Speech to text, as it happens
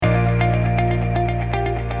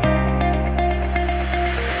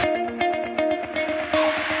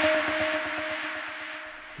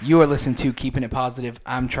You are listening to Keeping It Positive.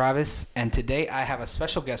 I'm Travis, and today I have a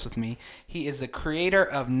special guest with me. He is the creator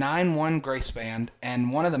of 9-1 Grace Band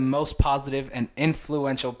and one of the most positive and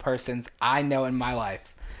influential persons I know in my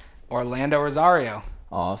life, Orlando Rosario.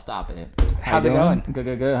 Oh, stop it. How's it going?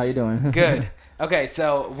 Good. How you doing? Good. Okay,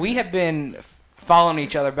 so we have been following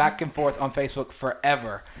each other back and forth on Facebook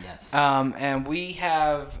forever. Yes. And we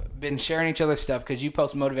have been sharing each other's stuff because you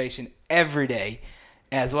post motivation every day,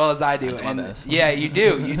 as well as I do. I do my best. Yeah, you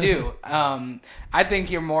do. I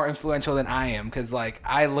think you're more influential than I am because, like,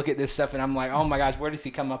 I look at this stuff and I'm like, oh my gosh, where does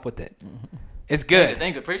he come up with it? It's good.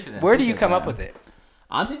 Thank you. Appreciate it. Where do you come up with it?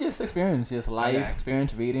 Honestly, just experience, just life, Okay.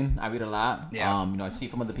 experience, reading. I read a lot. Yeah. I see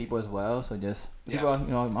from other people as well. So just Yeah. people,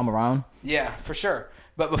 I'm around. Yeah, for sure.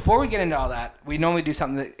 But before we get into all that, we normally do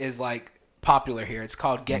something that is like popular here. It's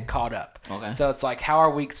called Get Caught Up. Okay. So it's like how our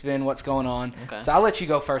week's been, what's going on. Okay. So I'll let you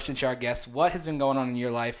go first since you're our guest. What has been going on in your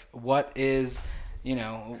life? What is,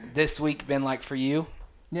 this week been like for you?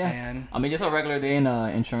 Yeah. And I mean, just a regular day in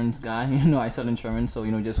insurance guy. I sell insurance, so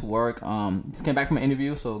just work. Just came back from an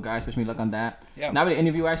interview, so guys wish me luck on that. Yeah. Not really an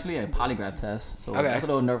interview, actually, a polygraph test. So Okay. that's a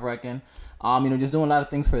little nerve wracking. Just doing a lot of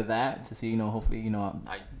things for that to see. Hopefully,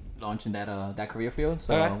 I launch in that career field.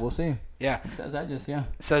 So Okay. we'll see. yeah. Besides that, just yeah.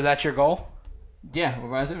 So is that your goal? Yeah,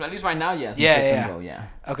 at least right now, yes. Yeah, Short-term yeah. goal, yeah.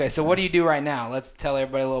 Okay, so what do you do right now? Let's tell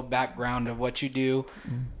everybody a little background of what you do.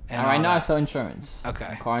 And right now, I sell insurance.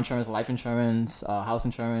 Okay. Car insurance, life insurance, house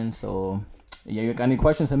insurance. So, yeah, you got any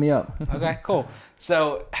questions, hit me up. Okay, cool.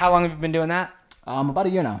 So how long have you been doing that? About a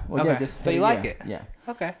year now. Well, Okay. yeah, just So hit you a like year. it? Yeah.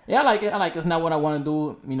 Okay. Yeah, I like it. It's not what I want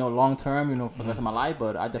to do, long term, for the rest of my life,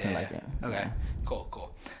 but I definitely like it. Okay. Yeah.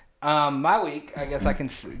 Cool. My week, I guess I can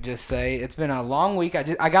just say it's been a long week.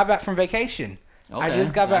 I got back from vacation. I Okay.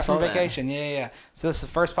 just got back I saw from that. vacation. Yeah. So this is the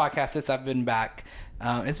first podcast since I've been back.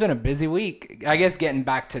 It's been a busy week. I guess getting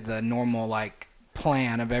back to the normal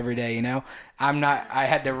plan of every day. I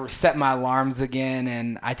had to set my alarms again,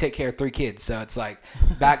 and I take care of 3 kids, so it's like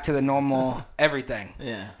back to the normal everything.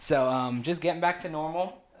 Yeah. So just getting back to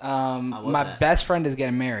normal. was My that? best friend is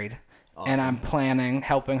getting married. And Awesome. I'm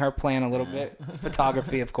helping her plan a little bit.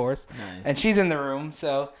 Photography, of course. Nice. And she's in the room,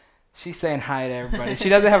 so she's saying hi to everybody. She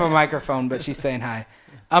doesn't have a microphone, but she's saying hi.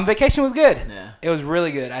 Vacation was good. Yeah. It was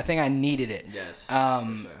really good. I think I needed it. Yes.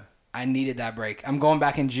 For sure. I needed that break. I'm going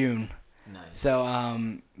back in June. Nice. So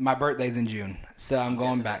my birthday's in June. So I'm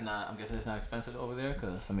going guessing back. I'm guessing it's not expensive over there,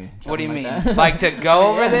 because What do you mean? That. Like to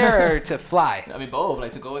go over there or to fly? I mean, both.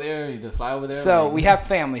 Like to go there, to fly over there. So like, we have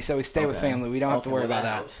family, so we stay with Okay. family. We don't have to Okay, worry well, about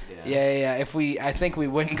that. helps. Yeah. I think we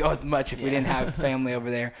wouldn't go as much if we Yeah. didn't have family over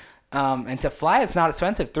there. And to fly, it's not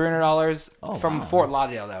expensive. $300 Oh, from wow. Fort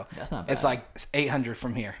Lauderdale, though. That's not bad. It's like $800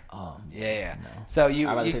 from here. Oh, Yeah. No. So I'd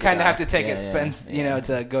rather you take kind the of have to dive. take Yeah, expense, yeah.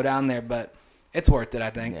 to go down there, but it's worth it, I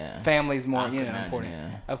think. Yeah. Family's more, I could imagine, important. yeah.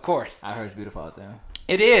 Of course. I heard it's beautiful out there.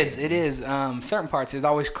 It is. Certain parts, there's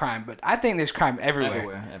always crime, but I think there's crime everywhere.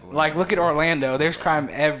 Everywhere. Like, look at Orlando. There's crime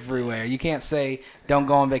everywhere. You can't say don't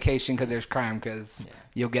go on vacation because there's crime because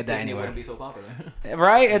you'll get that Disney anywhere. wouldn't be so popular.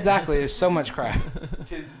 Right? Exactly. There's so much crime.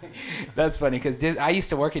 That's funny because I used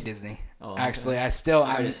to work at Disney. Oh, okay. Actually, I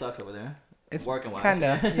heard it sucks over there. It's working wise. kind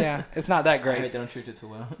of, yeah. It's not that I heard great. they don't treat you too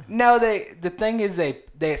well. No, the thing is they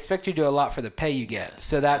expect you to do a lot for the pay you get. Yes,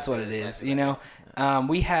 So that's that's what what it it's is. like,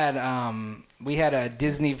 We had a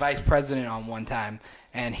Disney vice president on one time,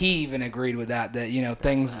 and he even agreed with that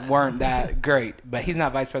things weren't that great. But he's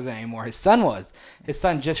not vice president anymore. His son was. His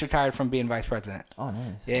son just retired from being vice president. Oh,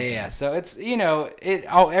 nice. Yeah. So it's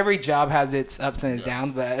every job has its ups and its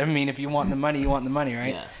downs. But I mean, if you want the money, you want the money,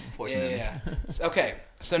 right? Yeah, unfortunately. Yeah. Okay.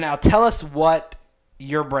 So now tell us what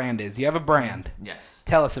your brand is. You have a brand. Yes.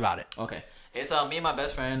 Tell us about it. Okay. It's me and my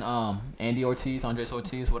best friend, Andy Ortiz, Andres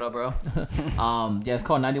Ortiz. What up, bro? It's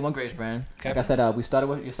called 91 Grace Brand. Okay. Like I said, we started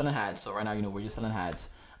with selling hats. So right now, we're just selling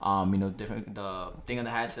hats. Different. The thing on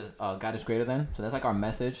the hat says God is greater than. So that's like our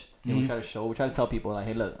message. We try to tell people like,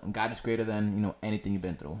 hey, look, God is greater than anything you've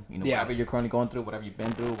been through. Whatever you're currently going through, whatever you've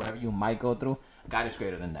been through, whatever you might go through, God is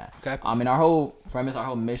greater than that. Okay. And our whole premise, our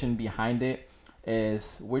whole mission behind it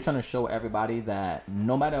is we're trying to show everybody that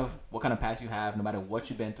no matter what kind of past you have, no matter what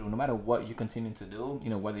you've been through, no matter what you continue to do,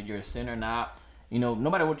 whether you're a sinner or not, no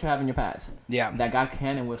matter what you have in your past, that God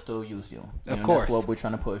can and will still use you. Of course. That's what we're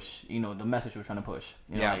trying to push. The message we're trying to push.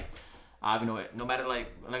 No matter like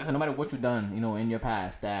I said, no matter what you've done, in your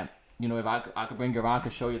past, that if I could bring you around, I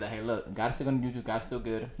could show you that, hey, look, God is still gonna use you. God's still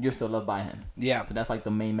good. You're still loved by Him. Yeah. So that's like the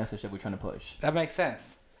main message that we're trying to push. That makes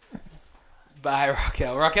sense. By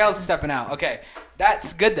Raquel. Raquel's stepping out. Okay,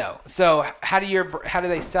 that's good though. So how do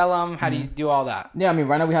they sell them? How do you do all that? Yeah, I mean,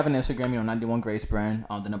 right now we have an Instagram, 91 Grace Brand,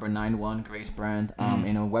 the number 91 Grace Brand,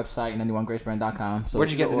 website 91gracebrand.com. So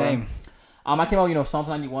Where'd you get the name? I came out, Psalms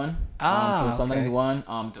 91. So Psalms okay. 91,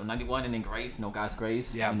 91, and then Grace, God's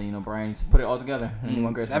grace, Yeah. and then brands. Put it all together.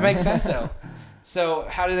 91 Grace. That Brand. makes sense though. So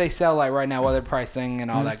how do they sell like right now? What they're pricing and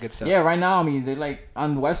all that good stuff? Yeah, right now, I mean, they're like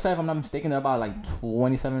on the website. If I'm not mistaken, they're about like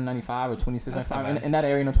 $27.95 or $26.95 in that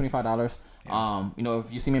area. $25. Yeah.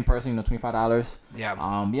 If you see me in person, $25.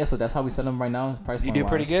 Yeah. So that's how we sell them right now. Price You do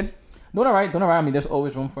pretty good. Doing all right. I mean, there's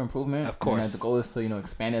always room for improvement. Of course. And the goal is to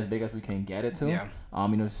expand as big as we can get it to.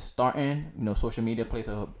 Yeah. Starting. Social media plays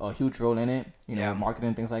a huge role in it.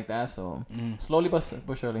 Marketing, things like that. So slowly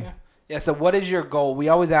but surely. Yeah. Yeah, so what is your goal? We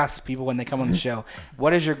always ask people when they come on the show,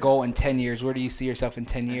 what is your goal in 10 years? Where do you see yourself in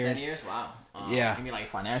 10 years? 10 years? Wow. Yeah. You mean like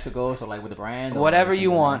financial goals or like with the brand? Whatever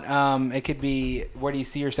you want. It could be where do you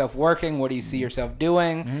see yourself working? What do you see yourself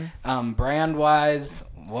doing? Brand-wise,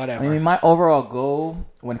 whatever. I mean, my overall goal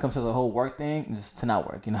when it comes to the whole work thing is to not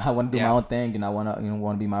work. I want to do my own thing. I want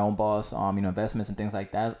to be my own boss. Investments and things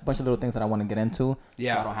like that. A bunch of little things that I want to get into.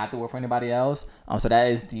 Yeah. So I don't have to work for anybody else. So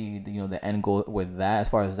that is the end goal with that. As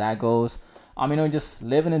far as that goes, just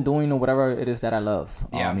living and doing whatever it is that I love.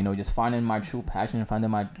 Yeah. Just finding my true passion,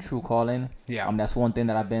 finding my true calling. Yeah. That's one thing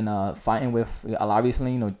that I've been fighting with a lot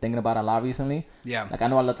recently. Thinking about a lot recently. Yeah. Like I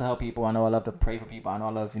know I love to help people. I know I love to pray for people. I know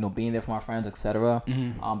I love being there for my friends, etc.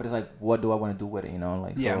 But it's like, what do I want to do with it?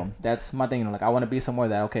 So that's my thing. I want to be somewhere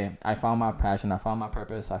that I found my passion, I found my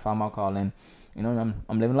purpose, I found my calling. I'm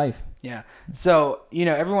living life. Yeah. So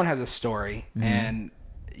everyone has a story, and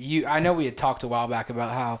I know we had talked a while back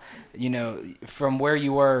about how from where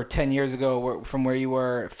you were 10 years ago, from where you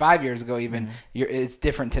were 5 years ago, even it's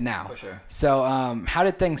different to now. For sure. So how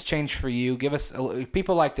did things change for you? Give us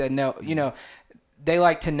people like to know. They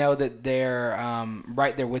like to know that they're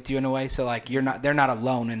right there with you in a way. So like they're not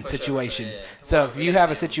alone in situations. Sure, yeah. So if you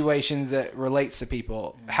have a situations that relates to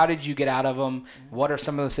people, how did you get out of them? What are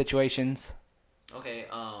some of the situations? Okay.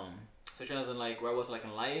 Situations in like where I was like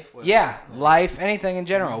in life. Life, anything in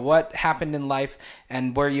general. What happened in life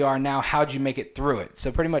and where you are now? How'd you make it through it?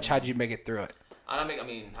 So pretty much, how'd you make it through it? How do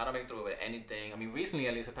I make it through with anything? Recently,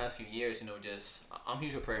 at least the past few years, I'm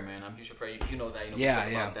huge with prayer, man. I'm huge with prayer. You know that. We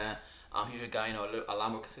spoke about that. I'm huge with guy, a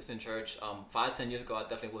lot more consistent church. 5-10 years ago, I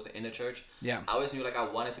definitely wasn't in the church. Yeah. I always knew like I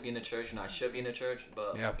wanted to be in the church and I should be in the church,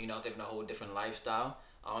 but I was living a whole different lifestyle.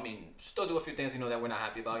 Still do a few things, that we're not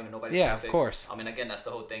happy about. Nobody's perfect. Of course. Again, that's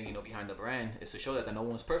the whole thing, behind the brand is to show that no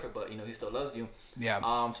one's perfect, but he still loves you. Yeah.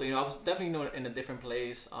 So I was definitely in a different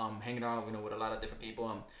place, hanging around, with a lot of different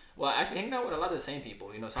people. Actually hanging out with a lot of the same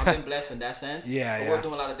people. So I've been blessed in that sense. But we're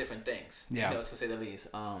doing a lot of different things. To say the least.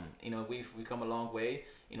 We've come a long way.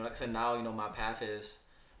 Like I said, now my path is.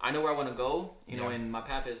 I know where I want to go. And my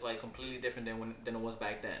path is like completely different than it was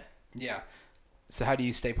back then. Yeah. So how do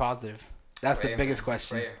you stay positive? That's prayer, the biggest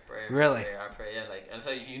question. Prayer. Really? Prayer. I pray, and so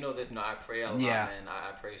this, I pray a lot, man.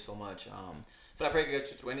 I pray so much. I pray to get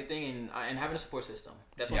you through anything, and having a support system.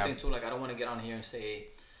 That's one thing too. Like I don't want to get on here and say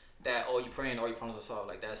that you praying all your problems are solved.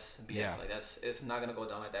 Like that's BS. Yeah. Like it's not gonna go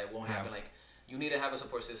down like that. It won't happen. Like you need to have a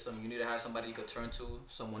support system. You need to have somebody you could turn to,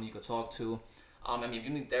 someone you could talk to. If you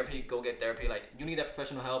need therapy, go get therapy. Like you need that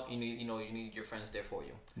professional help. You need you need your friends there for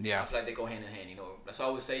you. Yeah. I feel like they go hand in hand. That's why I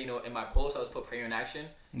always say. In my post, I always put prayer in action.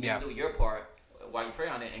 You do your part while you pray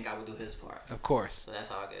on it, and God will do His part. Of course. So that's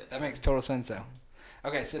how I get it. That makes total sense, though.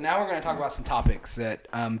 Okay, so now we're going to talk about some topics that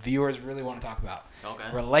viewers really want to talk about. Okay.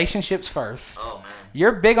 Relationships first. Oh, man.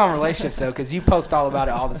 You're big on relationships, though, because you post all about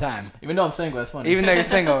it all the time. Even though I'm single, that's funny. Even though you're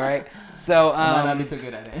single, right? So I might not be too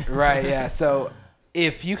good at it. Right, yeah. So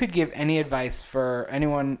if you could give any advice for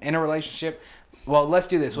anyone in a relationship, well, let's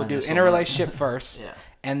do this. We'll do in a relationship first. Yeah.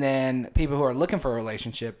 And then people who are looking for a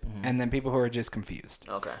relationship, and then people who are just confused.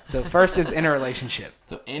 Okay. So first is in a relationship.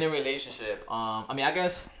 So in a relationship, I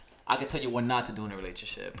guess I can tell you what not to do in a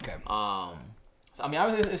relationship. Okay. So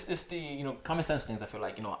it's the common sense things. I feel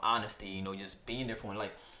like honesty. Just being there for one.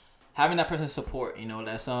 Like having that person's support.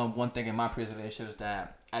 That's one thing in my previous relationships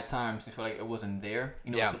that at times I feel like it wasn't there.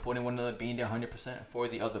 Supporting one another, being there 100% for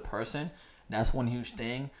the other person. That's one huge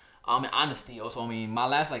thing. And honesty also. My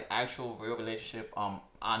last actual real relationship.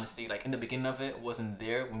 Honesty, in the beginning of it, wasn't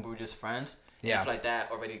there when we were just friends. Yeah. I feel like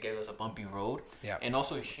that already gave us a bumpy road. Yeah. And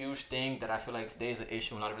also a huge thing that I feel like today is an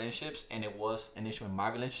issue in a lot of relationships, and it was an issue in my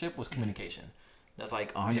relationship, was communication. That's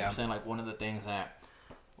 100% one of the things that.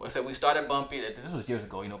 Well, I said we started bumpy. This was years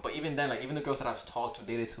ago, but even then, even the girls that I've talked to,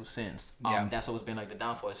 dated to since, that's always been the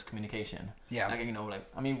downfall is communication. Yeah.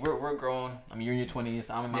 We're grown. You're in your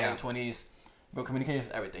 20s. I'm in my late 20s. bro, communication is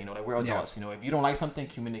everything. You know, like we're adults. You know, if you don't like something,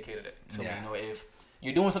 communicate it. So Yeah. you know, if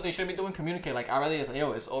you're doing something you shouldn't be doing, communicate. Like I rather it's like,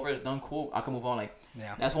 yo, it's over, it's done, cool. I can move on. Like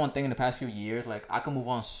that's one thing in the past few years. Like I can move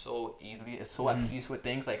on so easily. It's so at peace with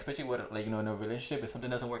things. Like especially with like in a relationship, if something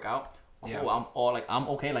doesn't work out, cool. I'm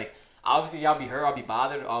okay. Like obviously I'll be hurt, I'll be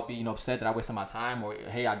bothered, I'll be upset that I wasted my time, or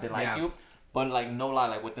hey, I did like you. But like no lie,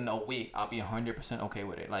 like within a week, I'll be 100% okay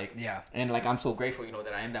with it. Like and like I'm so grateful,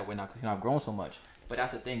 that I am that way now because I've grown so much. But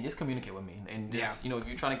that's the thing, just communicate with me, and just if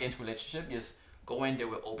you're trying to get into a relationship, just go in there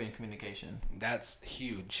with open communication. That's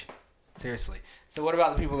huge. Seriously. So what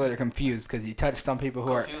about the people that are confused? Because you touched on people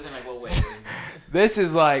who confused in like what way? This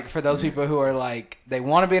is like for those people who are like they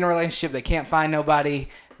want to be in a relationship, they can't find nobody.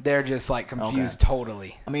 They're just like confused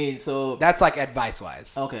totally. I mean, so that's like advice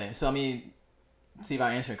wise. Okay, so I mean, see if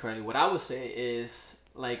I answer it correctly. What I would say is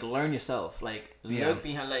like learn yourself. Like look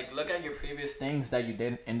behind, like look at your previous things that you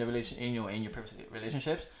did in the in your previous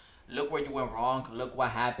relationships. Look where you went wrong. Look what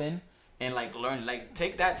happened, and like learn. Like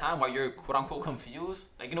take that time while you're quote unquote confused.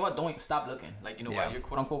 Like you know what? Don't stop looking. Like while you're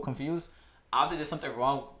quote unquote confused. Obviously, there's something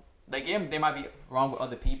wrong. Like they might be wrong with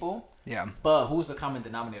other people. Yeah. But who's the common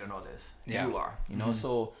denominator in all this? Yeah. You are.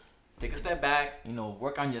 So take a step back.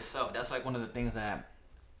 Work on yourself. That's like one of the things that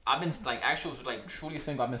I've been like actually like truly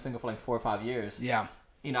single. I've been single for like 4 or 5 years. Yeah.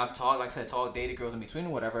 I've talked, dated girls in between or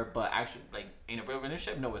whatever, but actually like in a real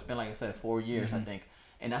relationship, no, it's been like I said 4 years, I think.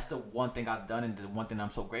 And that's the one thing I've done, and the one thing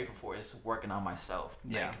I'm so grateful for is working on myself.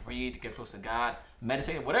 Like read, get close to God,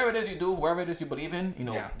 meditate, whatever it is you do, wherever it is you believe in,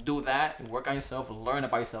 do that, work on yourself, learn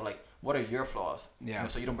about yourself. Like what are your flaws? Yeah.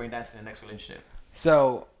 So you don't bring that to the next relationship.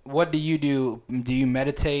 So what do you do? Do you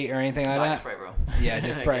meditate or anything like that? I just pray, bro. Yeah,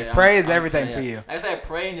 just pray. Pray is everything for you. Like I said,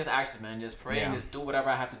 pray and just action, man. Just pray and just do whatever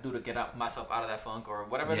I have to do to get myself out of that funk or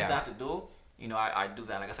whatever it is I have to do. I do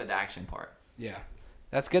that. Like I said, the action part. Yeah.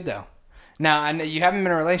 That's good, though. Now, I know you haven't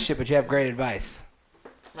been in a relationship, but you have great advice.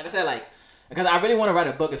 Like I said, because I really want to write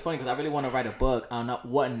a book. It's funny because I really want to write a book on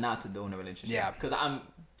what not to do in a relationship. Yeah. Because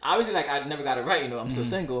obviously, like, I never got it right, I'm still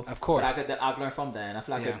single. Of course. But I've learned from that, and I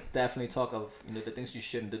feel like I could definitely talk of, the things you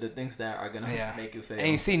shouldn't do, the things that are going to make you fail. And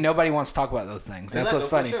you see, nobody wants to talk about those things. That's what's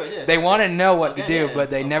funny. Sure, yeah. They want to know what to do, but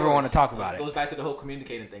they never want to talk about it. It goes back to the whole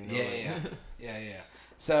communicating thing. Yeah.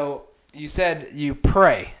 So, you said you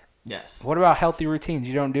pray. Yes. What about healthy routines?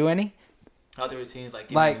 You don't do any? Healthy routines,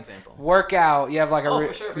 give me an example. Workout, you have like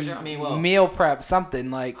for sure. I mean, meal prep,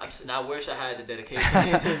 something like. I wish I had the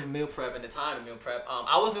dedication to meal prep and the time to meal prep.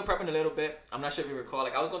 I was meal prepping a little bit. I'm not sure if you recall.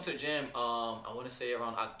 I was going to the gym. I want to say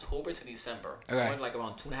around October to December. Okay. I went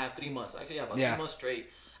around 2.5, 3 months. Actually, about 3 months straight.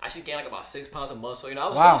 I actually gained about 6 pounds of muscle. I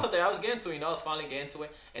was doing something. I was getting to. I was finally getting to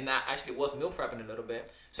it, and I actually was meal prepping a little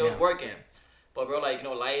bit. So it was working. But bro, life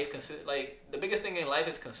the biggest thing in life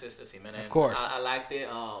is consistency, man. And of course, I liked it.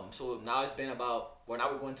 So now it's been about now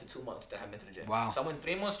we're going to 2 months that I haven't been to the gym. Wow. So I went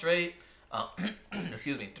 3 months straight.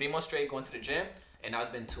 3 months straight going to the gym, and now it's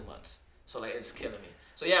been 2 months. So it's killing me.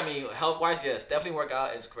 So yeah, I mean, health wise, yes, definitely work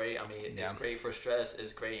out. It's great. I mean, it's great for stress.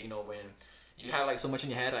 It's great, when you have so much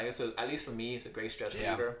in your head. So at least for me, it's a great stress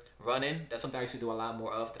reliever. Running, that's something I used to do a lot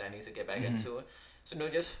more of that I need to get back into it. So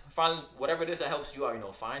just find whatever it is that helps you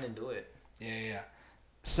out. Find and do it. Yeah.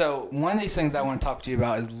 So one of these things I want to talk to you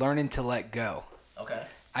about is learning to let go. Okay.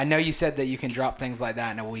 I know you said that you can drop things like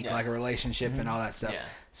that in a week, like a relationship and all that stuff. Yeah.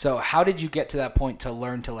 So how did you get to that point to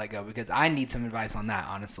learn to let go? Because I need some advice on that,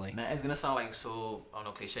 honestly. Man, it's going to sound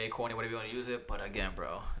cliche, corny, whatever you want to use it. But again,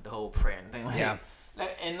 bro, the whole praying thing.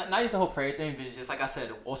 And not just the whole prayer thing, but just like I said,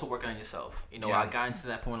 also working on yourself. I got into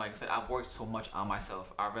that point, like I said, I've worked so much on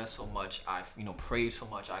myself. I read so much. I've, prayed so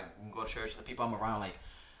much. I go to church. The people I'm around,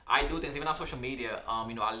 I do things, even on social media,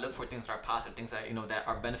 I look for things that are positive, things that, that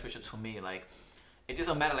are beneficial to me. It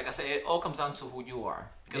doesn't matter. Like I said, it all comes down to who you are.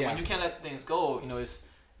 Because when you can't let things go,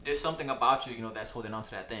 there's something about you, that's holding on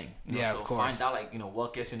to that thing. So of course. Find out,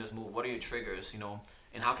 what gets you in this mood. What are your triggers,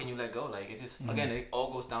 and how can you let go? It just, again, it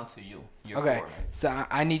all goes down to you. Your core, so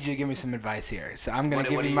I need you to give me some advice here. So I'm going to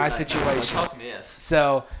give you my situation. Talk to me, yes.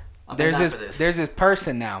 So... There's this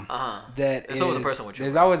person now that there's always a person with you.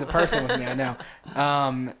 There's always a person with me, I know.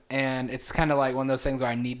 And it's kind of like one of those things where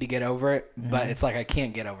I need to get over it, but it's like I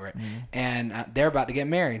can't get over it. And they're about to get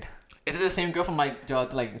married. Is it the same girl from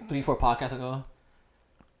 3-4 podcasts ago?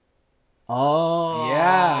 Oh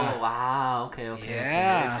yeah! Wow. Okay.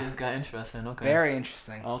 Yeah. It just got interesting. Okay. Very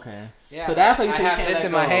interesting. Okay. Yeah. So that's why you say you can't let this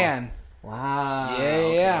in my hand. Wow.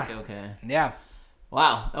 Yeah. Okay. Yeah.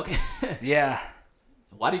 Wow. Okay. Yeah.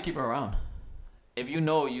 Why do you keep her around? If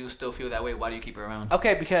you still feel that way, why do you keep her around?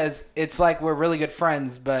 Okay, because it's like we're really good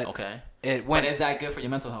friends, but but is that good for your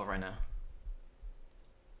mental health right now?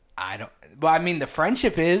 I don't. Well, I mean, the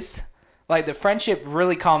friendship is Like the friendship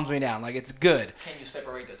really calms me down. Like it's good. Can you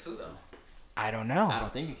separate the two though? I don't know. I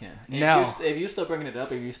don't think you can. No. If you're still bringing it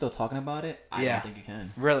up, if you're still talking about it, I don't think you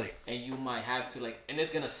can. Really? And you might have to like, and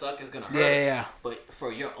it's gonna suck. It's gonna hurt. Yeah. But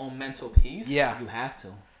for your own mental peace, you have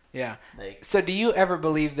to. Yeah. Like. So do you ever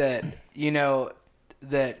believe that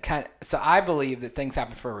so I believe that things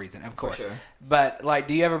happen for a reason, of course. For sure. But like,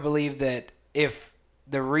 do you ever believe that if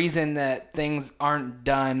the reason that things aren't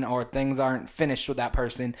done or things aren't finished with that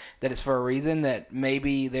person, that it's for a reason, that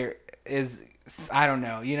maybe there is, I don't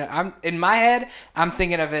know. I'm in my head, I'm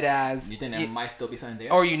thinking of it as you think there might still be something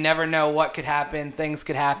there, or you never know what could happen. Things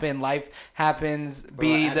could happen. Life happens. Bro,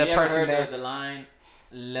 be have the you person ever heard there. the line,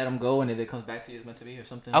 "Let them go, and if it comes back to you, it's meant to be," or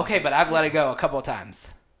something. Okay, but I've let it go a couple of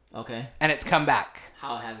times. Okay. And it's come back.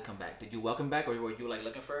 How has it come back? Did you welcome back, or were you like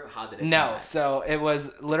looking for it? How did it? No, come back? so it was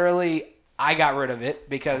literally I got rid of it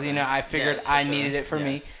because I figured I needed it for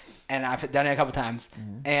me, and I've done it a couple times,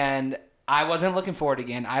 and I wasn't looking for it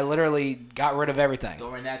again. I literally got rid of everything.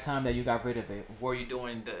 During that time that you got rid of it, were you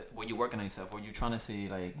working on yourself? Were you trying to see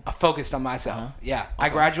like? I focused on myself. Yeah, okay. I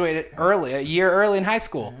graduated early, a year early in high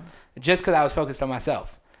school, just because I was focused on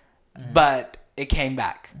myself. But it came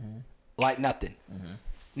back like nothing.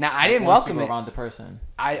 Now I didn't welcome it around the person.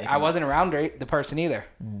 I wasn't around the person either.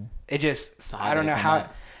 It just so I don't know how.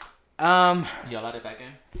 You allowed it back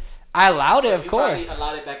in. I allowed it, of course. You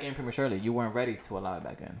allowed it back in prematurely. You weren't ready to allow it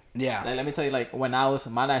back in. Yeah. Like, let me tell you, like when I was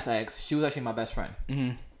my last ex, she was actually my best friend.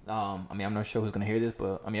 I mean, I'm not sure who's gonna hear this,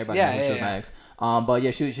 but I mean, everybody knows she was my ex. But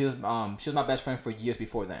yeah, she was my best friend for years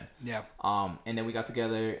before then. Yeah. And then we got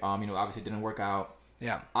together. Obviously it didn't work out.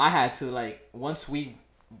 Yeah. I had to like once we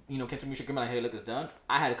came to mutual agreement, like, hey, look, it's done.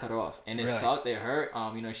 I had to cut her off, and it sucked. It hurt.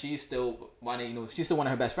 She still wanted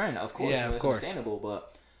her best friend. Of course, it's understandable.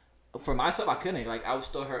 But for myself, I couldn't. Like, I was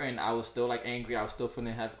still hurting. I was still like angry. I was still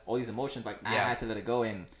feeling have all these emotions. Like, I had to let it go,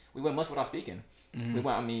 and we went months without speaking. We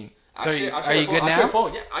went. I mean, are you good now? I share a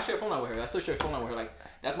phone. Yeah, I share a phone line with her. I still share a phone line with her. Like,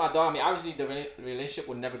 that's my dog. I mean, obviously, the relationship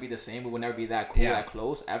would never be the same. We would never be that cool, that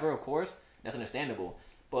close, ever. Of course, that's understandable.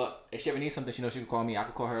 But if she ever needs something, she knows she can call me. I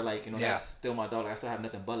could call her. Like, that's still my dog. Like, I still have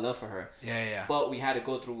nothing but love for her. Yeah. But we had to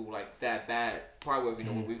go through like that bad part where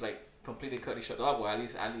where we like completely cut each other off. Well, at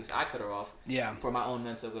least I cut her off. Yeah. For my own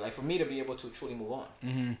mental, like for me to be able to truly move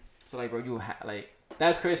on. So like, bro,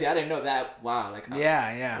 that's crazy. I didn't know that. Wow. Like.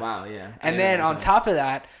 Yeah. Wow. Yeah. And then on top of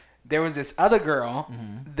that, there was this other girl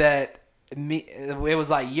that it was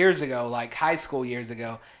like years ago, like high school years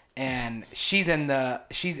ago. And she's in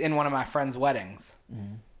one of my friends' weddings,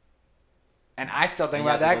 and I still think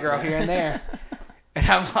about that girl here and there, and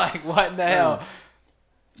I'm like, what in the hell?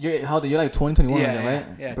 You're how old? You're like 20, 21, right?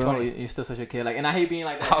 Yeah, bro, 20. You're still such a kid. Like, and I hate being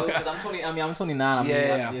like that, dude, because I'm 20. I mean, I'm 29.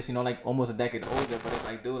 I'm just like almost a decade older. But it's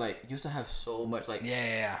like, dude, like you used to have so much, like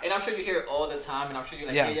And I'm sure you hear it all the time, and I'm sure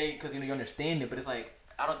you're like, because you understand it. But it's like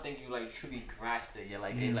I don't think you like truly grasp it. You're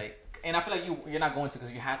like, and I feel like you're not going to,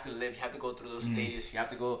 because you have to live. You have to go through those stages. You have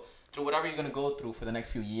to go through whatever you're gonna go through for the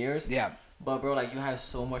next few years. Yeah. But bro, like you have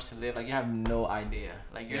so much to live. Like you have no idea.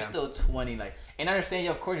 Like you're still 20. Like, and I understand.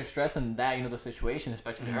 Of course, you're stressing that. The situation,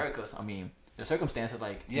 especially her, because I mean, the circumstances.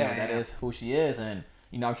 Like, that is who she is, and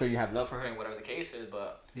I'm sure you have love for her and whatever the case is.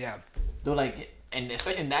 But dude, like. And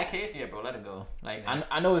especially in that case, bro, let it go. Like,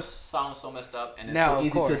 I know it sounds so messed up, and it's so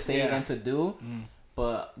easy to say and to do.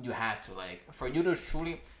 But you have to, like, for you to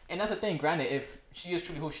truly, and that's the thing. Granted, if she is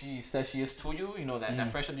truly who she says she is to you, that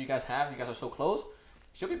friendship you guys have, you guys are so close,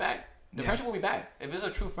 she'll be back. The friendship will be back. If it's a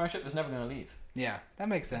true friendship, it's never gonna leave. Yeah, that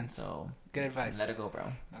makes sense. So good advice. Let it go,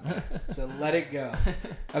 bro. Okay. So let it go.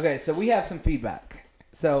 Okay, so we have some feedback.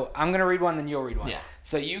 So I'm gonna read one, and you'll read one. Yeah.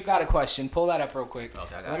 So you got a question. Pull that up real quick.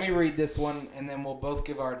 Okay, I got Let me read this one, and then we'll both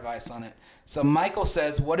give our advice on it. So Michael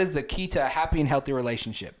says, "What is the key to a happy and healthy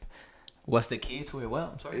relationship?" What's the key to it?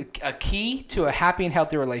 Well, I'm sorry. A key to a happy and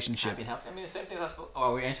healthy relationship. Happy and healthy. I mean, the same things I spoke.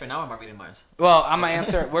 Oh, are we answering now, or am I reading mine? Well, I'm gonna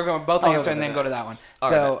answer. We're going to both answer and then go to that one.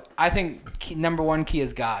 So right. I think number one key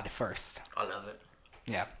is God first. I love it.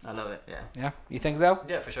 Yeah. I love it. Yeah. Yeah. You think so?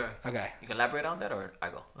 Yeah, for sure. Okay. You can elaborate on that, or I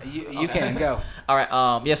go. You can go. All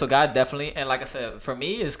right. Yeah. So God definitely, and like I said, for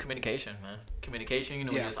me is communication, man. Communication.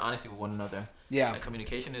 Just honesty with one another. Yeah. Like,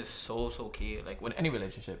 communication is so key. Like with any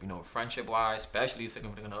relationship, friendship wise, especially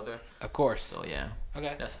significant other. Of course. So yeah.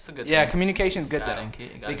 Okay. That's a good. Yeah, communication is good though,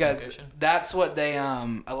 because that's what they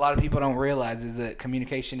a lot of people don't realize is that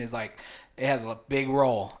communication is like it has a big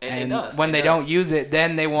role. It And does. when It they does. don't use it,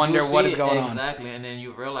 then they wonder You what see is going on. exactly, and then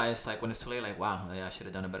you realize like when it's too late, like wow, yeah, I should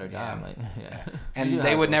have done a better job. Yeah. Like yeah, And Usually they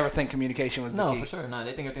how it would goes. never think communication was the No, key. for sure. No,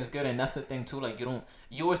 they think everything's good, and that's the thing too. Like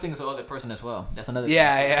you always think it's the other person as well. That's another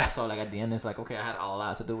Yeah, thing. yeah. So like at the end, it's like okay, I had a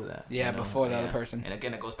lot to do with that. Yeah, you know? before the other person. And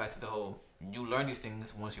again, it goes back to the whole you learn these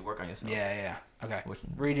things once you work on yourself. Yeah. Okay. Which-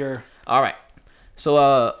 Read your. All right. So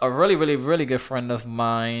a really, really, really good friend of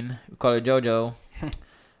mine, we call her JoJo.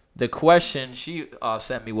 The question she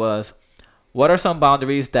sent me was, what are some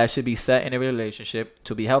boundaries that should be set in a relationship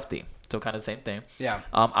to be healthy? So kind of the same thing. Yeah.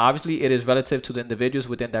 Obviously, it is relative to the individuals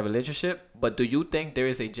within that relationship, but do you think there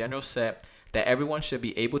is a general set that everyone should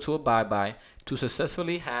be able to abide by to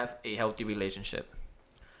successfully have a healthy relationship?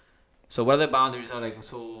 So what are the boundaries? Are like,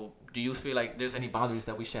 so do you feel like there's any boundaries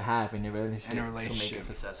that we should have in a relationship, to make relationship. it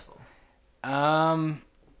successful?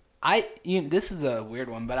 This is a weird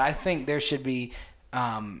one, but I think there should be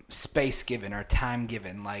space given or time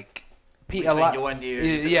given, like Between you and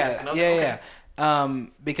your significant other? yeah. Okay.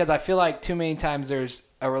 Because I feel like too many times there's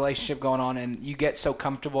a relationship going on and you get so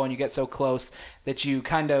comfortable and you get so close that you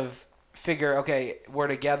kind of figure, okay, we're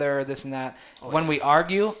together, this and that. When we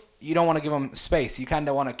argue, you don't want to give them space. You kind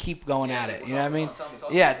of want to keep going at it. You know what I mean?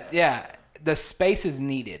 Talk Yeah. The space is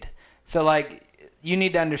needed. So like, you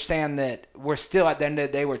need to understand that we're still at the end of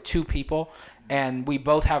the day, we're two people, and we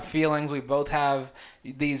both have feelings. We both have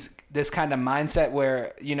this kind of mindset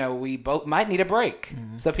where we both might need a break.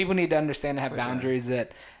 Mm-hmm. So people need to understand and have For sure. boundaries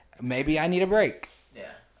that maybe I need a break. Yeah,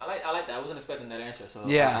 I like that. I wasn't expecting that answer. So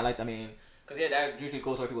Yeah. I like. I mean, because that usually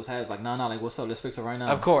goes over people's heads. Like, nah, like, what's up? Let's fix it right now.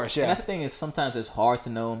 Of course, yeah. And that's the thing is sometimes it's hard to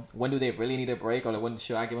know when do they really need a break or like when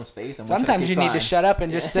should I give them space. And when should I Sometimes keep you need to trying? shut up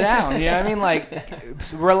and just sit down. You know what I mean?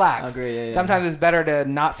 Like, relax. I agree, yeah. Sometimes it's better to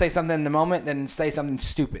not say something in the moment than say something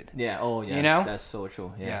stupid. Yeah. Oh, yeah. You know? That's so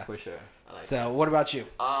true. Yeah, Yeah. for sure. I like So, what about you?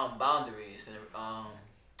 that. Boundaries and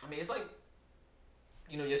I mean, it's like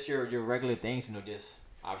just your regular things. Just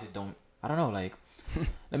obviously don't. I don't know. Like,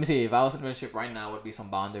 let me see. If I was in a relationship right now, would be some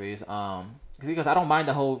boundaries. Because I don't mind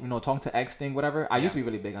the whole talking to ex thing, whatever. I used to be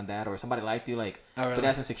really big on that, or somebody liked you, like. Oh, really? But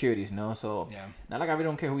that's insecurities, So Yeah. not like I really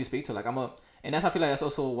don't care who you speak to. Like and I feel like that's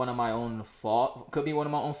also one of my own fault. Could be one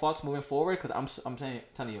of my own faults moving forward. Because I'm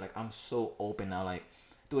telling you, like I'm so open now. Like,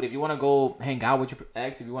 dude, if you want to go hang out with your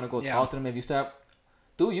ex, if you want to go Yeah. talk to them, if you stop,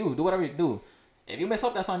 do whatever you do. If you mess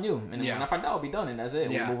up, that's on you. And then when I find out, I'll be done, and that's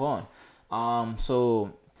it. Yeah. We'll move on.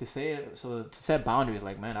 So to set boundaries,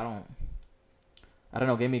 like man, I don't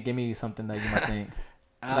know. Give me something that you might think.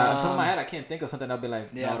 Because I'm top of my head, I can't think of something. I'll be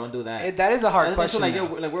like, no, don't do that. That is a hard That's question. like,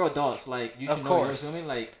 though. we're adults. Like you should Of know. course. You know what I mean?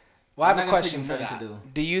 Like, Well, I I'm have a not gonna tell question you for nothing that. to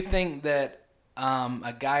Do you think that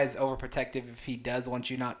a guy is overprotective if he does want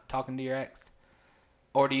you not talking to your ex?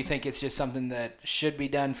 Or do you think it's just something that should be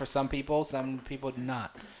done for some people, some people do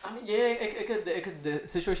not? I mean, yeah, it could the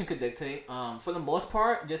situation could dictate. For the most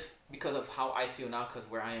part, just because of how I feel now, because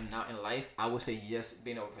where I am now in life, I would say yes,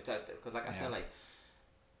 being overprotective. Because like I said, like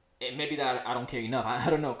it may be that I don't care enough. I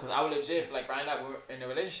don't know. Because I would legit like right now, if we're in a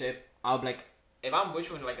relationship, I would be like, if I'm with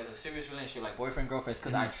you in like as a serious relationship, like boyfriend girlfriend,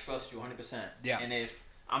 because I trust you 100%. Yeah. And if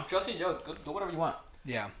I'm trusting you, go do whatever you want.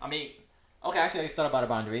 Yeah. I mean, okay, actually, I just thought about a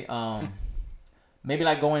boundary. Maybe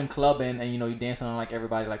like going clubbing and you dancing on like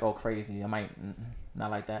everybody like oh crazy. I might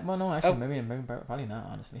not like that. Well, no, actually, maybe probably not.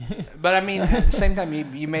 Honestly. But I mean, at the same time,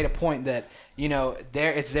 you made a point that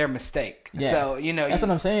it's their mistake. Yeah. So that's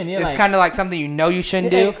what I'm saying. Yeah, it's like, kind of like something you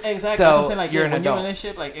shouldn't do. Exactly. So That's what I'm saying. Like you're an when you're in a adult.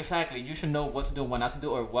 relationship, like exactly, you should know what to do, what not to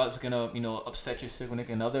do, or what's gonna upset your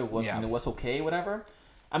significant other. What what's okay, whatever.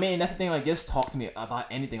 I mean, that's the thing. Like, just talk to me about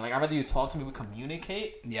anything. Like, I'd rather you talk to me. We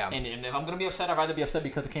communicate. Yeah. And if I'm gonna be upset, I'd rather be upset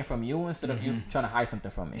because it came from you instead of you trying to hide something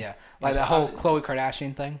from me. Yeah. And Like so the whole obviously- Khloe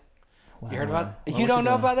Kardashian thing. Wow. You heard about? What You was don't she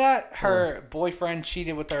know doing? about that? Her boyfriend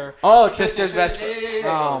cheated with her Tristan, sister's best friend. Tristan,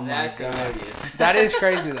 yeah. Oh my That's god, hilarious. that is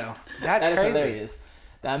crazy though. That's That is crazy. hilarious.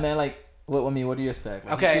 That man, like, what? I mean, what do you expect?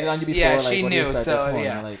 Like, Okay, he cheated on you before. yeah, like, she what do you knew, expect? so, Like, come on,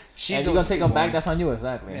 yeah. man, like, She's if a you're gonna take them stupid back, one. that's on you.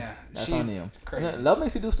 Exactly. Yeah, That's on she's you. crazy. Love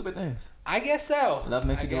makes you do stupid things. I guess so. Love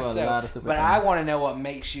makes I you do guess a lot of stupid But things. I want to know what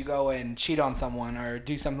makes you go and cheat on someone or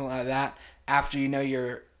do something like that after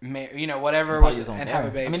you're whatever, Probably just don't and care. have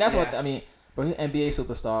a baby. I mean, that's yeah. what I mean. But he's an NBA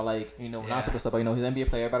superstar, like not superstar, but he's an NBA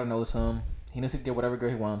player. Everybody knows him. He knows he can get whatever girl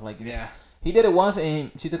he wants. Like, he did it once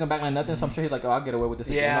and she took him back like nothing. So I'm sure he's like, oh, I'll get away with this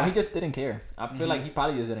again. Yeah. No, he just didn't care. I feel like he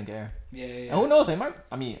probably just didn't care. Yeah. And who knows? It might.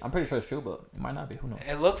 I mean, I'm pretty sure it's true, but it might not be. Who knows?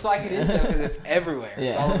 It looks like it is though because it's everywhere.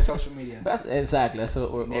 It's Yeah. all over social media. But that's exactly that's all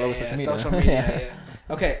over social media. Social media.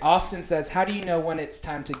 Yeah. Okay, Austin says, how do you know when it's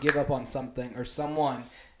time to give up on something or someone,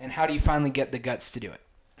 and how do you finally get the guts to do it?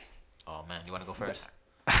 Oh man, you want to go first?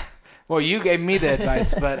 Well, you gave me the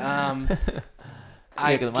advice, but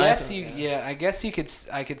I 'cause I guess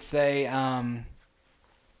I could say,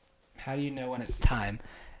 how do you know when it's time?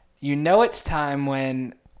 You know it's time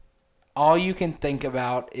when all you can think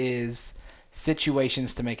about is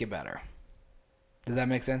situations to make it better. Does that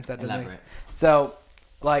make sense? That doesn't make sense. So,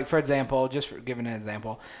 like, for example, just for giving an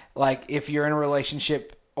example, like if you're in a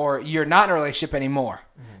relationship or you're not in a relationship anymore,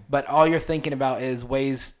 but all you're thinking about is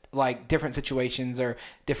ways, like different situations or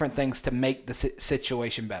different things to make the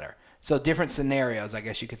situation better. So different scenarios, I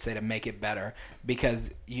guess you could say, to make it better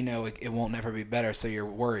because you know it won't never be better, so you're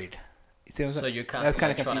worried. You see what I'm saying? So you're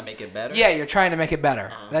constantly trying to make it better? Yeah, you're trying to make it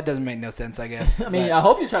better. That doesn't make no sense, I guess. I mean, I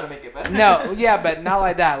hope you're trying to make it better. No, yeah, but not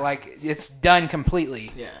like that. Like, it's done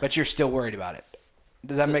completely, Yeah. but you're still worried about it.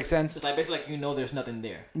 Does that make sense? It's like basically like you know there's nothing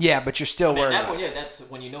there. Yeah, but you're still worried. At that point, yeah, that's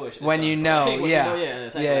when you know it's when done. you know, When yeah. You know, yeah,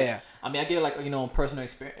 exactly. Yeah, like, yeah. I mean, I give like personal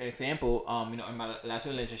example. You know, in my last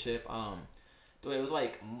relationship, it was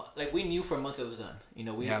like we knew for months it was done. You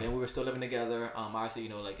know, and we were still living together. Obviously, you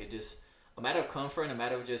know, like it just a matter of comfort and a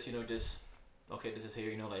matter of just okay, this is here.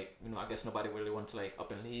 You know, like I guess nobody really wanted to like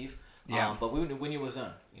up and leave. Yeah. But we knew it was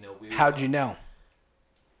done. You know, How'd you know?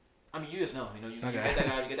 I mean, you just know. You know, you get that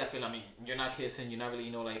guy, you get that feeling. I mean, you're not kissing, you're not really,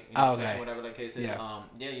 whatever that case is. Yeah.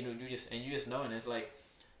 You know, you just know, and it's like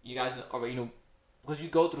you guys already, because you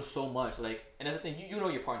go through so much, like, and that's the thing, you know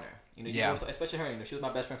your partner, you know, especially her. You know, she was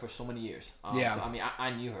my best friend for so many years. So I mean,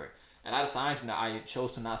 I knew her, and out of signs, I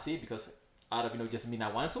chose to not see because out of just me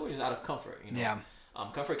not wanting to, or just out of comfort. You know, yeah.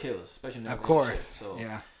 Comfort kills, especially in a of relationship. course. So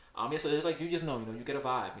yeah. So it's like you just know, you get a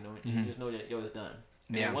vibe, you just know that it's done.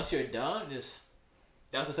 And once you're done,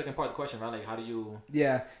 that's the second part of the question, right? Like, how do you?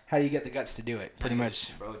 Yeah, how do you get the guts to do it? Pretty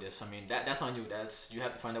much, bro. I mean, that's on you. You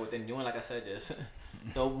have to find that within you. And like I said,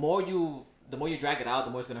 the more you drag it out,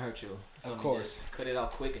 the more it's gonna hurt you. So of course, just cut it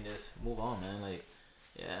out quick and just move on, man. Like,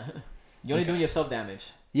 yeah, you're only doing yourself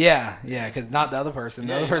damage. Yeah, because not the other person.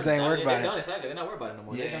 The other person ain't worried about it. They're done. Exactly. They're not worried about it no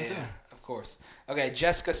more. They're done too. Of course. Okay,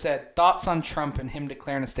 Jessica said, thoughts on Trump and him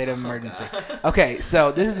declaring a state of emergency. Okay,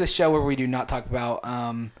 so this is the show where we do not talk about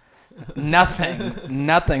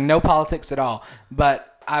nothing, no politics at all.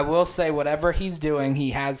 But I will say whatever he's doing,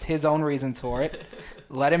 he has his own reasons for it.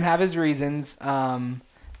 Let him have his reasons,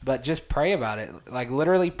 but just pray about it. Like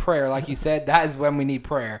literally prayer, like you said, that is when we need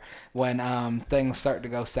prayer, when things start to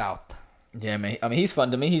go south. Yeah, man. I mean, he's fun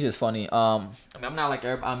to me. He's just funny. I mean, I'm not like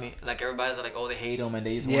everybody. Everybody that they hate him and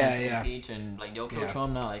they just want him to impeach and kill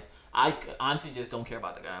Trump. Now, I honestly just don't care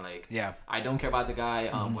about the guy. I don't care about the guy.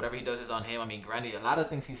 Whatever he does is on him. I mean, granted, a lot of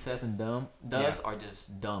things he says and are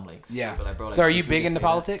just dumb. Stupid. Like, bro. So, are you big into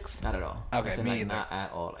politics? Not at all. Okay, me either. Not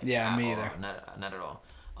at all. Me either. Not at all.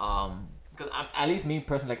 Because at least me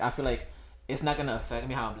personally, I feel like it's not gonna affect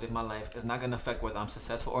me how I live my life. It's not gonna affect whether I'm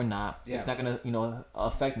successful or not. It's not gonna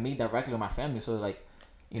affect me directly or my family. So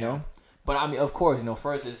but I mean, of course,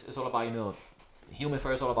 first it's all about human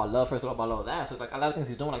first, all about love first, all about all that. So a lot of things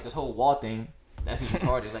he's doing, like this whole wall thing, that's just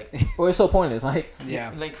retarded. Bro, it's so pointless.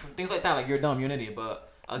 Things like that, you're dumb, you're an idiot.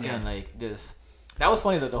 But again, that was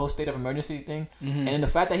funny, the whole state of emergency thing, and then the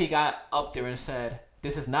fact that he got up there and said,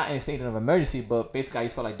 this is not in a state of emergency, but basically I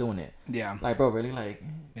just felt like doing it. Yeah. Bro, really?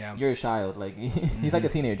 You're a child. He's like a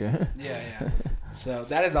teenager. Yeah. So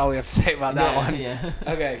that is all we have to say about that one. Yeah.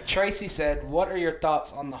 Okay. Tracy said, what are your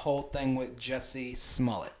thoughts on the whole thing with Jussie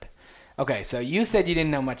Smollett? Okay, so you said you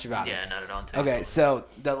didn't know much about it. Yeah, not at all. Okay, so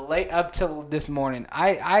the late up till this morning,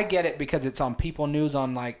 I get it because it's on People News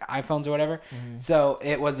on iPhones or whatever. Mm-hmm. So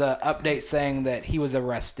it was an update saying that he was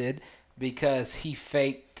arrested because he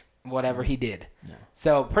faked whatever he did. Yeah.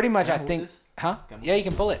 So pretty much I think, yeah, you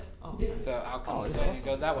can pull it. Oh, okay. So I'll call it. So it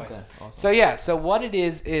goes that way. Okay, awesome. So yeah, so what it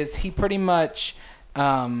is he pretty much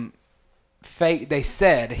faked. They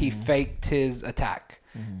said he faked his attack.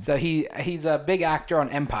 Mm-hmm. So he's a big actor on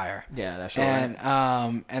Empire. Yeah, that's right.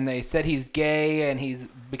 And they said he's gay and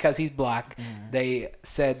because he's black. Mm-hmm. They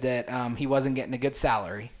said that he wasn't getting a good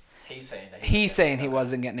salary. He's saying that. He's saying he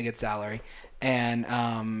wasn't getting a good salary,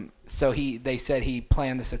 and so they said he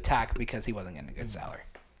planned this attack because he wasn't getting a good salary.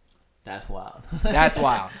 That's wild. That's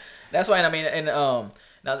wild. That's why, I mean, and now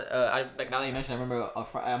that you mentioned, I remember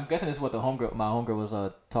I'm guessing this is what my homegirl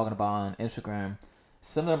was talking about on Instagram.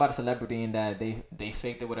 Something about a celebrity and that they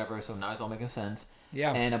faked it, whatever. So now it's all making sense.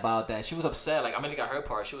 Yeah. And about that, she was upset. I got her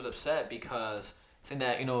part. She was upset because saying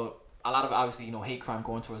that a lot of obviously hate crime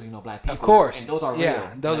going towards black people. Of course. And those are real.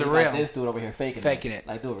 Yeah, those are real. This dude over here faking it.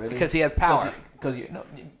 Dude, really? Because he has power. Because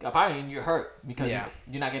apparently you're hurt because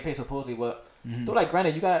you're not getting paid supposedly. What? Mm-hmm. Dude,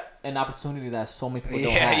 granted, you got an opportunity that so many people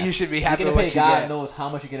don't have. Yeah, you should be happy you're with getting paid. God knows how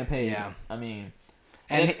much you're getting paid. Yeah. I mean.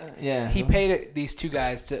 And he go. paid these two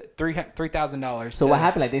guys to $3,000. So what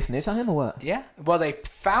happened? Like they snitched on him or what? Yeah. Well, they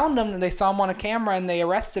found him and they saw him on a camera and they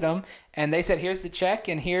arrested him and they said, "Here's the check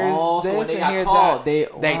and here's this so when they and got here's called,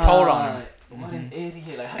 that." They told on him. What an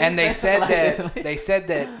idiot! Like, And they said like that this? they said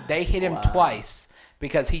that they hit him twice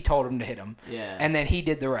because he told him to hit him. Yeah. And then he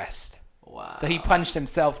did the rest. Wow. So he punched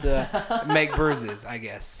himself to make bruises, I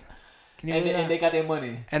guess. Can you believe that? and they got their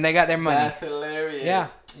money. And they got their money. That's hilarious. Yeah.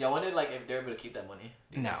 Yeah, I wonder like if they're able to keep that money.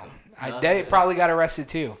 Do you No. think so? They probably got arrested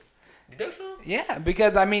too. You think so? Yeah,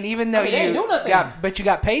 because I mean, even though they ain't do nothing. you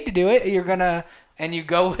got paid to do it, and you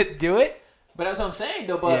go do it. But that's what I'm saying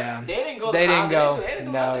though. But they didn't go. They didn't go. They didn't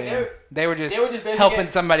do No, nothing. yeah. They were just basically helping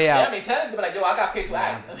somebody out. Yeah, I mean, telling them like, yo, I got paid to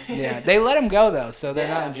act. Yeah, they let him go though, so they're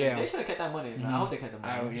Yeah, not I in mean, jail. They should have kept that money. I hope they kept the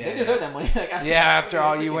money. Oh, yeah, They deserve that money. Like, Yeah, after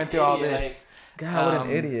all you freaking went through all idiot, this. God, what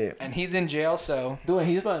an idiot. And he's in jail, so Dude,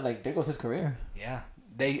 he's probably like, there goes his career. yeah.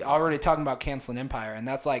 They already talking about canceling Empire, and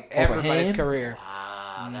that's like Over everybody's him? career.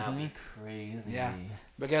 Wow, that'd be crazy. Yeah,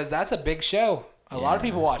 because that's a big show. A lot of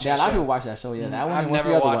people watch. Yeah, a lot of show. people watch that show. Yeah, that one. I've and what's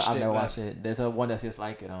never the other watched one? I've it, never but- watched it. There's a one that's just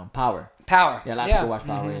like it. Power. Power. Yeah, a lot of people watch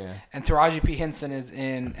Power. Yeah. And Taraji P Henson is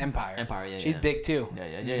in Empire. Empire. Yeah, She's yeah. big too.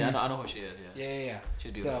 Yeah. I know who she is. Yeah. Yeah.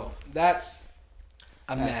 She's beautiful. So that's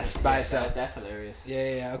a mess by itself. That's hilarious.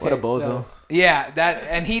 Yeah. Okay. What a bozo. So, yeah, that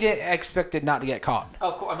and he didn't expected not to get caught.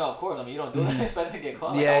 Of course. I mean, you don't do that expecting to get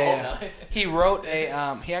caught. Like, Yeah. He wrote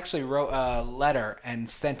he actually wrote a letter and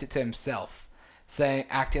sent it to himself,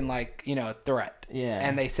 acting like a threat. Yeah.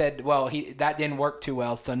 And they said, well, that didn't work too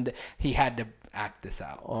well, so he had to act this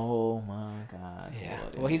out. Oh my God. Yeah.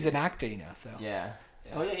 Well, he's an actor, so. Yeah.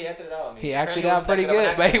 Oh yeah, he acted it out. I mean, He acted out pretty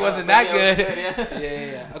good, but he wasn't that good.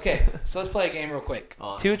 Yeah. Okay, so let's play a game real quick.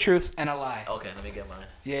 Awesome. 2 truths and a lie. Okay, let me get mine.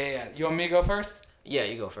 Yeah. You want me to go first? Yeah,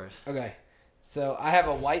 you go first. Okay. So I have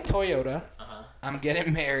a white Toyota. Uh-huh. I'm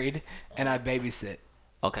getting married, and I babysit.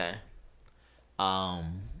 Okay.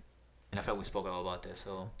 And I feel we spoke all about this,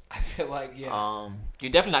 so. I feel like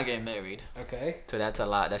You're definitely not getting married. Okay. So that's a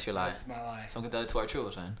lie. That's your lie. That's my lie. So I'm gonna the 2 are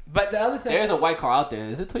true, son. But the other thing, There's a white car out there.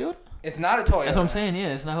 Is it Toyota? it's not a Toyota. That's what I'm saying. Yeah,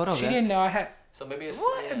 it's not. Hold up. She didn't know I had. So maybe it's.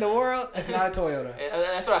 What in the world? It's not a Toyota.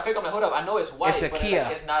 That's what I figured. I'm like, hold up. I know it's white, It's a but Kia.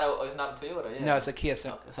 It's not a Toyota. Yeah. No, it's a Kia.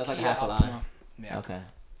 So that's like Kia half a lie. Optima. Yeah. Okay.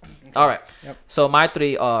 All right. Yep. So my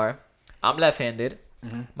 3 are: I'm left-handed.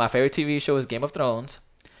 Mm-hmm. My favorite TV show is Game of Thrones,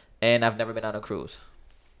 and I've never been on a cruise.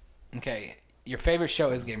 Okay. Your favorite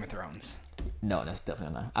show is Game of Thrones. No, that's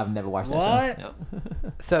definitely not. I've never watched that What? show.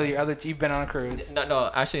 Yep. So you've been on a cruise. No,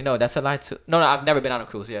 actually, no. That's a lie too. No, I've never been on a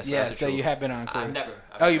cruise. Yes. Yeah. That's the So truth. you have been on a cruise. I've never.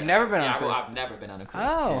 Oh, you've never been on a cruise? I've never been on a cruise.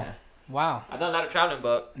 Oh. Yeah. Wow. I've done a lot of traveling,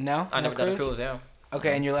 but No. I've never done a cruise. Yeah.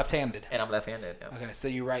 Okay, and you're left-handed. And I'm left-handed. Yeah. Okay, so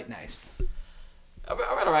you write nice. All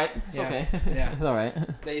right. It's Yeah. okay. Yeah. It's all right.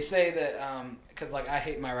 They say that because like I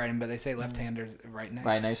hate my writing, but they say left-handers write nice.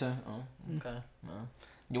 Right, nicer. Oh, okay.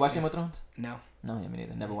 You watch Game of Thrones? No. No, yeah, me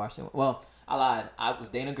neither. Never watched it. Well, I lied. I was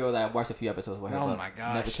dating a girl that I watched a few episodes with her. Oh but my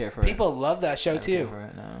gosh. Never cared for it. People love that show Never cared too, for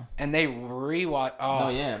it, no. and they rewatch. Oh. No,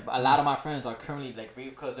 yeah. But a lot of my friends are currently like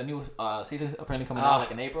because the new season's apparently coming out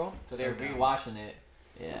like in April, so they're good. rewatching it.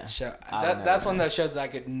 Yeah. Show. I don't know, That's one of man. those shows that I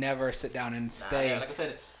could never sit down and stay. Yeah, like I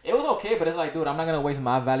said, it was okay, but it's like, dude, I'm not gonna waste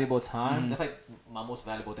my valuable time. That's like my most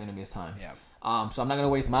valuable thing to me is time. Yeah. So I'm not gonna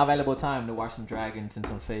waste my valuable time to watch some dragons and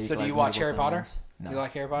some fake. So do like, you watch medieval Harry Potter? times. No. Do you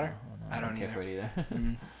like Harry Potter? No, I don't care either. for it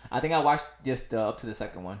either. I think I watched just up to the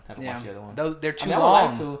second one. Haven't watched the other ones. They're too I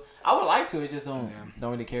long. I would like to. It just don't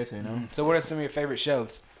really care to. You know. So what are some of your favorite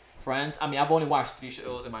shows? Friends. I mean, I've only watched 3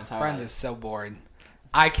 shows in my entire Friends life. is so boring.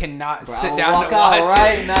 I cannot Bro, sit I will down walk to out watch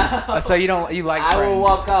right it. now. So you like I Friends. will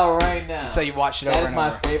walk out right now. So you watch it over That is and my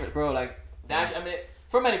over. favorite, bro. Like that. I mean,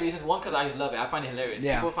 for many reasons. One, because I just love it. I find it hilarious.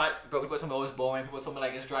 Yeah. People told me oh, it's boring. People told me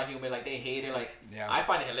like it's dry humor. Like they hate it. Like I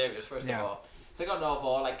find it hilarious. First of all. Second of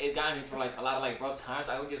all, like it got me through like a lot of like rough times.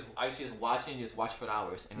 I used to just watch for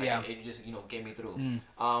hours, and like, it just get me through.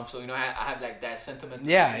 So I have like that sentiment.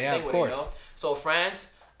 Yeah, thing of with course. It, So Friends.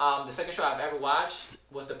 The second show I've ever watched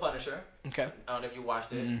was The Punisher. Okay. I don't know if you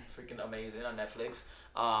watched it. Freaking amazing on Netflix.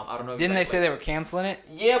 I don't know. If Didn't they say they were canceling it?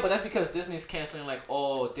 Yeah, but that's because Disney's canceling like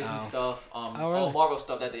all Disney stuff, really? all Marvel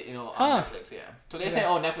stuff that they on Netflix. Yeah. So they say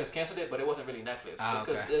Netflix canceled it, but it wasn't really Netflix. It's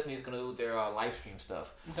because Disney's gonna do their live stream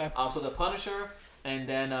stuff. Okay. So The Punisher, and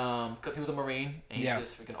then because he was a Marine and he's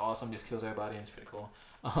just freaking awesome, just kills everybody and it's pretty cool.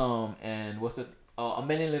 And what's the A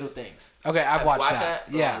Million Little Things. Okay, I've watched that.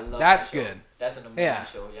 Bro, yeah, I love that's that show. good. That's an amazing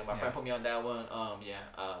show. Yeah, my friend put me on that one.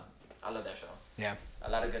 I love that show. Yeah. A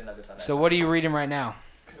lot of good nuggets on that. So show. what are you reading right now?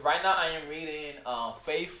 Right now I am reading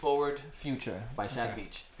Faith Forward Future by Shad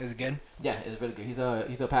Beach. Is it good? Yeah, it's really good. He's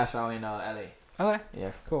a pastor out in LA. Okay.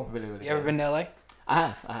 Yeah, Cool. Really, really. You ever been to LA? I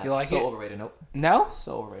have. You like so it? overrated. Nope. No?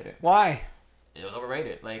 So overrated. Why? It was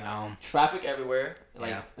overrated. Like Oh. traffic everywhere.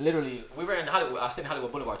 Like Yeah. literally, we were in Hollywood. I stayed in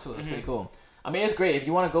Hollywood Boulevard too. That's Mm-hmm. pretty cool. I mean, it's great if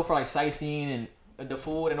you want to go for like sightseeing and the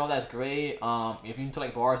food and all that's great. If you're into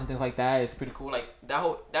like bars and things like that, it's pretty cool. Like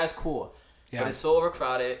that's cool. Yeah. But it's so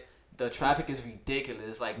overcrowded. The traffic is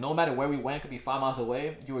ridiculous. Like no matter where we went, could be 5 miles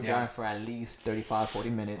away. You were Yeah. driving for at least 35, 40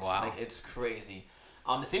 minutes. Wow. Like it's crazy.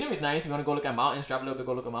 The scenery's nice. If you want to go look at mountains, drive a little bit,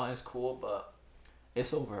 go look at mountains, cool. But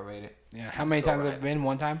it's overrated. Yeah. How many So times right. have you been?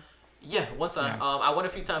 One time? Yeah, one time. Yeah. I went a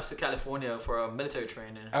few times to California for a military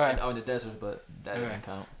training Okay. out in the deserts, but that Okay. didn't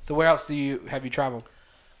count. So where else have you traveled?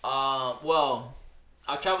 Well,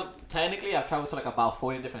 I've traveled to like about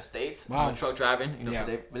 40 different states. Wow. I'm truck driving, Yeah. so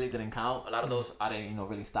they really didn't count. A lot of those I didn't,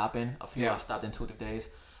 really stop in. A few Yeah. I stopped in 2 or 3 days.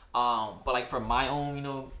 But like for my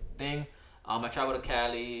own, thing, I traveled to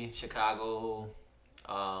Cali, Chicago.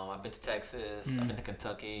 I've been to Texas. I've been to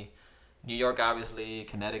Kentucky, New York, obviously,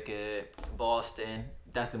 Connecticut, Boston.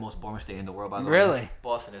 That's the most boring state in the world, by the way. Really?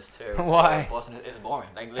 Boston is terrible. Why? Boston is boring.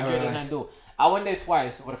 Like legit, Alright. there's nothing to do. I went there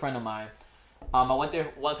twice with a friend of mine. I went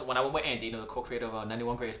there once when I went with Andy, the co-creator of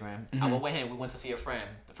 91 Grace brand. I went with him. We went to see a friend.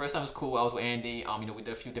 The first time was cool. I was with Andy. We did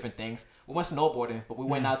a few different things. We went snowboarding, but we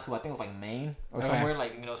went out to I think it was like Maine or Okay. somewhere.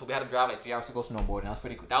 Like so we had to drive like 3 hours to go snowboarding. That was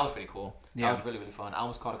pretty cool. That was pretty cool. Yeah. That was really really fun. I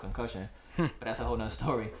almost caught a concussion, but that's a whole nother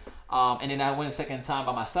story. And then I went a second time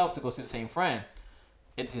by myself to go see the same friend.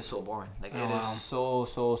 It's just so boring. Like Oh, it is wow.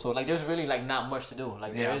 so like there's really like not much to do.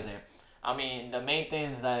 Like there Yeah. isn't. I mean, the main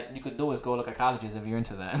things that you could do is go look at colleges if you're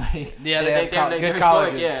into that. Like, Yeah, they're good historic.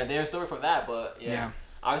 colleges. Yeah, they're historic for that. But yeah, Yeah.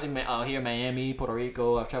 obviously here in Miami, Puerto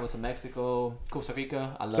Rico. I've traveled to Mexico, Costa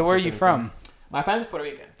Rica. I love. So where are Costa you Rica. from? My family's Puerto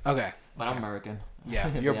Rican, Okay. but I'm American. Yeah.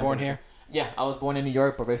 You're I'm born Puerto here? Rican. Yeah, I was born in New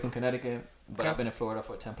York, but raised in Connecticut. But Okay. I've been in Florida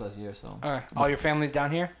for 10+ years. So Okay. All your family's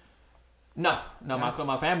down here? no,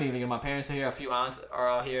 my family, my parents are here. A few aunts are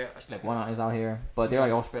out here. Actually, like one aunt is out here, but they're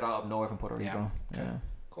like all spread out up north in Puerto Rico. Okay. Yeah.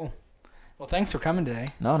 Cool. Well, thanks for coming today.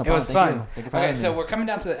 No It problem. was Thank fun. you. Thank you for Okay, having so me. we're coming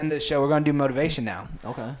down to the end of the show. We're going to do motivation now.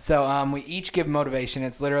 Okay. So we each give motivation.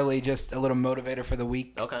 It's literally just a little motivator for the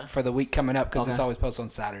week. Okay. For the week coming up because Okay. it's always posted on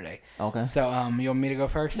Saturday. Okay. So you want me to go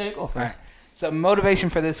first? Yeah, you go first. All right. So motivation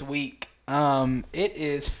for this week. It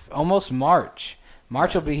is almost March.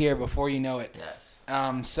 March will be here before you know it. Yes.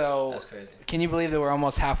 So That's crazy. can you believe that we're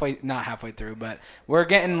almost not halfway through, but we're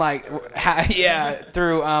getting like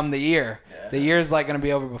through the year. Yeah. The year's like going to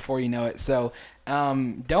be over before you know it. So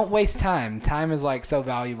don't waste time. Time is like so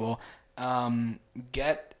valuable.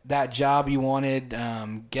 Get that job you wanted,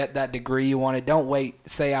 get that degree you wanted. Don't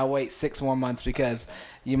say I'll wait 6 more months because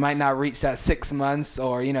you might not reach that 6 months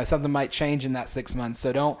or something might change in that 6 months.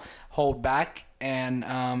 So don't hold back. And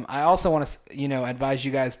I also want to advise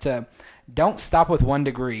you guys to don't stop with 1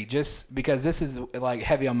 degree just because this is like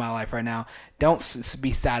heavy on my life right now. Don't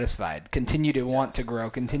be satisfied. Continue to want to grow.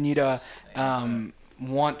 Continue to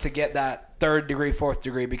want to get that 3rd degree, 4th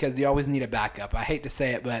degree because you always need a backup. I hate to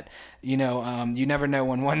say it, but you never know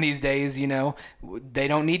when one of these days, they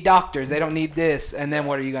don't need doctors. They don't need this. And then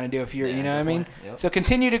what are you going to do if you're, you know what I mean? Yep. So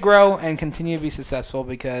continue to grow and continue to be successful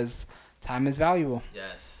because time is valuable.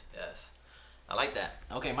 Yes. I like that.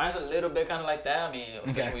 Okay, mine's a little bit kind of like that. I mean,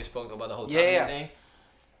 especially when we spoke about the whole time thing.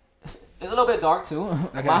 It's a little bit dark too.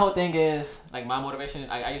 Okay. My whole thing is like my motivation.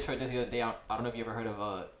 I just heard this the other day. I don't know if you ever heard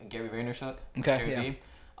of Gary Vaynerchuk. Okay, Gary yeah. V.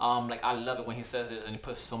 Like I love it when he says this and he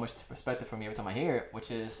puts so much perspective for me every time I hear it,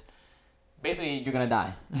 which is basically you're gonna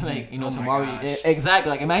die. Like Oh my tomorrow. gosh.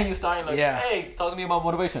 Exactly. Like imagine you starting like, Yeah. hey, talk to me about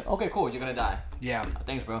motivation. Okay, cool. You're gonna die. Yeah.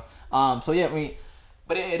 Thanks, bro. So yeah, I mean,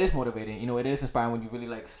 but it is motivating. It is inspiring when you really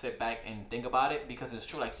like sit back and think about it because it's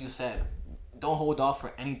true. Like you said, don't hold off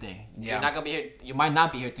for anything. Yeah. You're not gonna be here. You might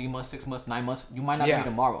not be here 3 months, 6 months, 9 months. You might not be here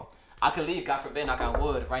tomorrow. I could leave, God forbid, knock on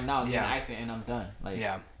wood, right now, get in an accident, and I'm done. Like,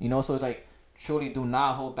 so it's like, truly do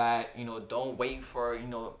not hold back. Don't wait for,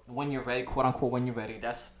 when you're ready, quote unquote, when you're ready.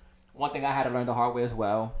 That's one thing I had to learn the hard way as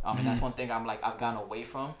well. And that's one thing I've gone away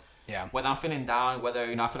from. Yeah. Whether I'm feeling down, whether,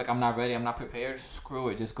 I feel like I'm not ready, I'm not prepared, screw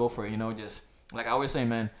it. Just go for it, just, like I always say,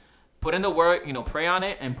 man, put in the work, pray on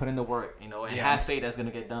it and put in the work, and have faith that's going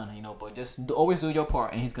to get done, but just always do your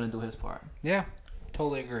part and he's going to do his part. Yeah,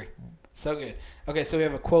 totally agree. So good. Okay, so we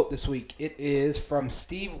have a quote this week. It is from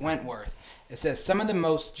Steve Wentworth. It says, some of the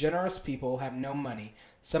most generous people have no money.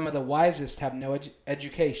 Some of the wisest have no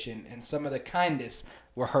education. And some of the kindest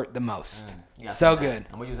were hurt the most. So good.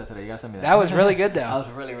 I'm going to use that today. You got to send me that. That was really good, though. That was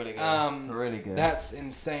really, really good. Really good. That's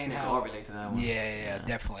insane how... I'll relate to that one. Yeah,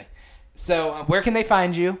 definitely. So where can they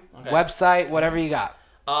find you? Okay. Website, whatever you got.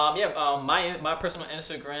 My personal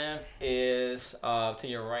Instagram is to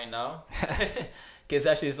your right now. It's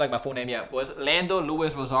actually it's like my full name. Yeah, was Lando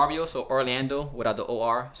Luis Rosario. So Orlando without the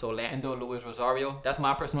OR. So Lando Luis Rosario. That's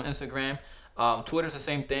my personal Instagram. Twitter's the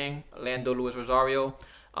same thing. Lando Luis Rosario.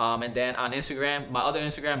 And then on Instagram, my other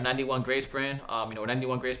Instagram, 91 Gracebrand.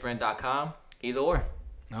 91gracebrand.com. Either or.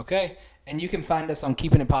 Okay. And you can find us on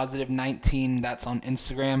Keeping It Positive 19. That's on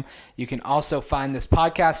Instagram. You can also find this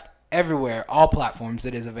podcast everywhere, all platforms.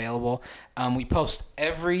 It is available. We post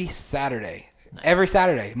every Saturday. Nice. Every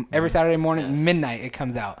Saturday morning, midnight, it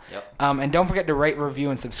comes out. Yep. And don't forget to rate,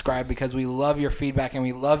 review, and subscribe because we love your feedback and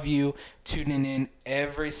we love you tuning in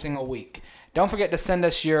every single week. Don't forget to send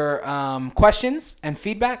us your questions and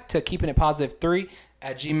feedback to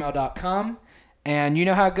keepingitpositive3@gmail.com. And you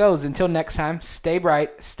know how it goes. Until next time, stay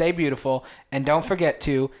bright, stay beautiful, and don't forget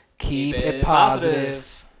to keep it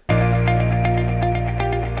positive.